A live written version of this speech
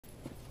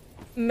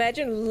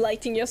Imagine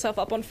lighting yourself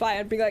up on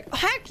fire and being like,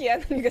 heck yeah,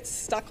 and then you get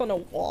stuck on a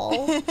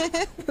wall.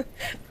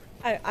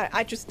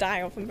 I just die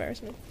of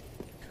embarrassment.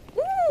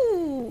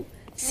 Ooh!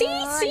 See?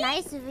 Oh, See?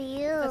 nice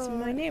view. That's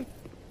my name.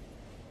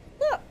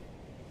 Look!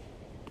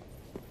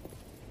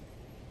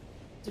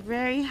 It's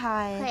very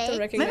high.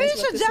 Okay. Maybe you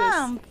should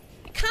jump!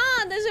 I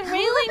can't! There's a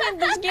railing in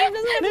this game,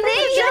 doesn't have Maybe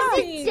you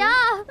jumping. should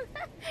jump!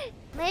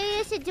 Maybe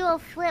you should do a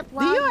flip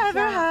Do you ever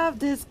have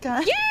this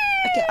gun? Yay!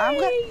 Okay,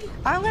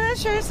 I'm gonna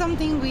share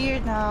something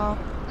weird now.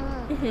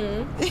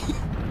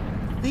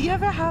 Do you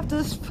ever have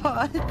those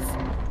spots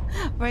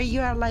where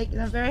you are like in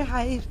a very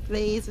high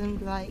place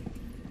and like,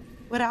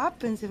 what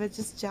happens if I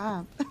just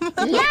jump?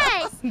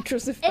 Yes!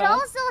 Intrusive It thought.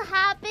 also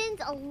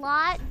happens a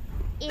lot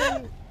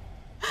in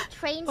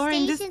train Or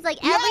in stations. this-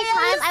 Like Yeah, every yeah,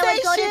 time the I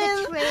would go to the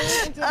station. train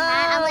in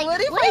Japan, I'm like,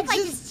 what if I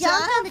just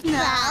jump on the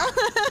track?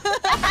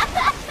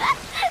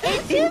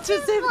 It's just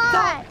Intrusive fun.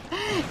 thought.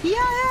 Yeah,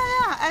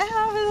 I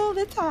have it all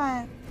the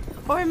time.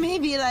 Or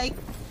maybe like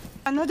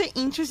another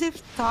intrusive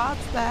thought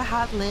that I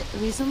had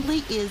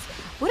recently is,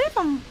 what if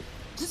I'm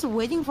just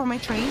waiting for my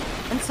train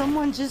and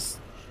someone just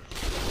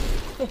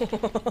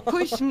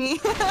push me?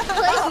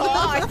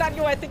 Oh, I thought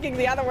you were thinking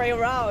the other way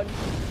around.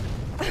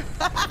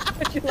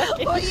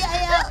 Oh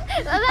yeah.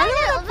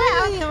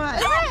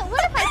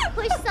 What if I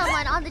push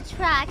someone on the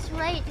tracks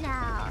right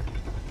now?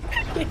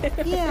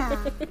 Yeah.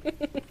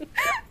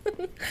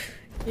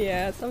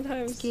 Yeah,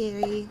 sometimes.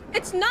 Scary.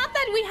 It's not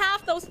that we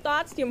have those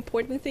thoughts. The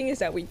important thing is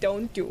that we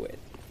don't do it,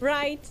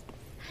 right?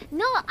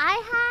 No,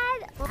 I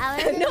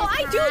was in No,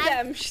 I do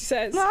Japan. them. She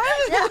says. No, I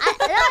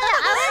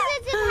was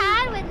in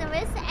Japan with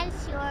Nerissa and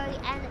Shiori,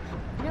 and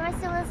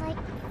Nerissa was like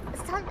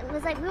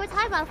we were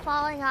talking about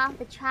falling off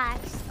the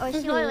tracks, or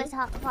Shiori was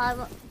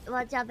falling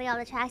about jumping on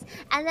the tracks,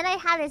 and then I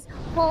had this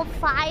whole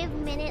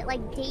 5-minute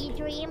like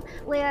daydream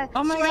where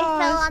Shiori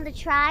fell on the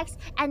tracks,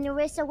 and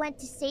Nerissa went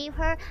to save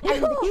her,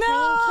 and the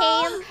train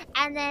came,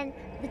 and then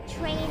the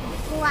train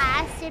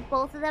blasted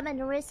both of them, and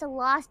Nerissa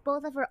lost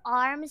both of her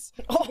arms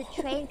to the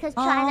train because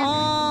trying to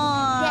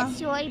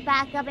get Shiori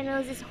back up, and it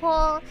was this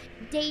whole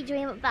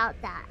daydream about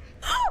that.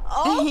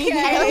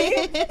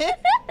 Okay.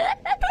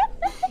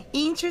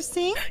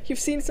 Interesting. You've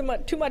seen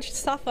too much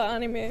Safa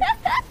anime.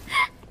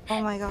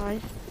 Oh my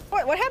god.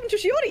 What happened to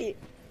Shiori?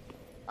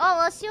 Oh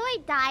well,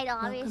 Shiori died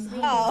obviously.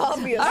 Oh,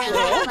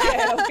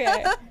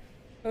 obviously.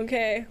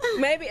 Okay.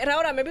 Maybe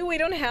Raora, maybe we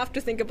don't have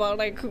to think about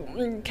like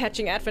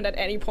catching Advent at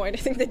any point. I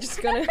think they're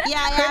just gonna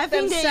I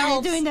think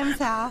they're doing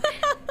themselves.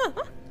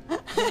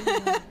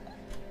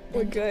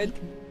 We're good.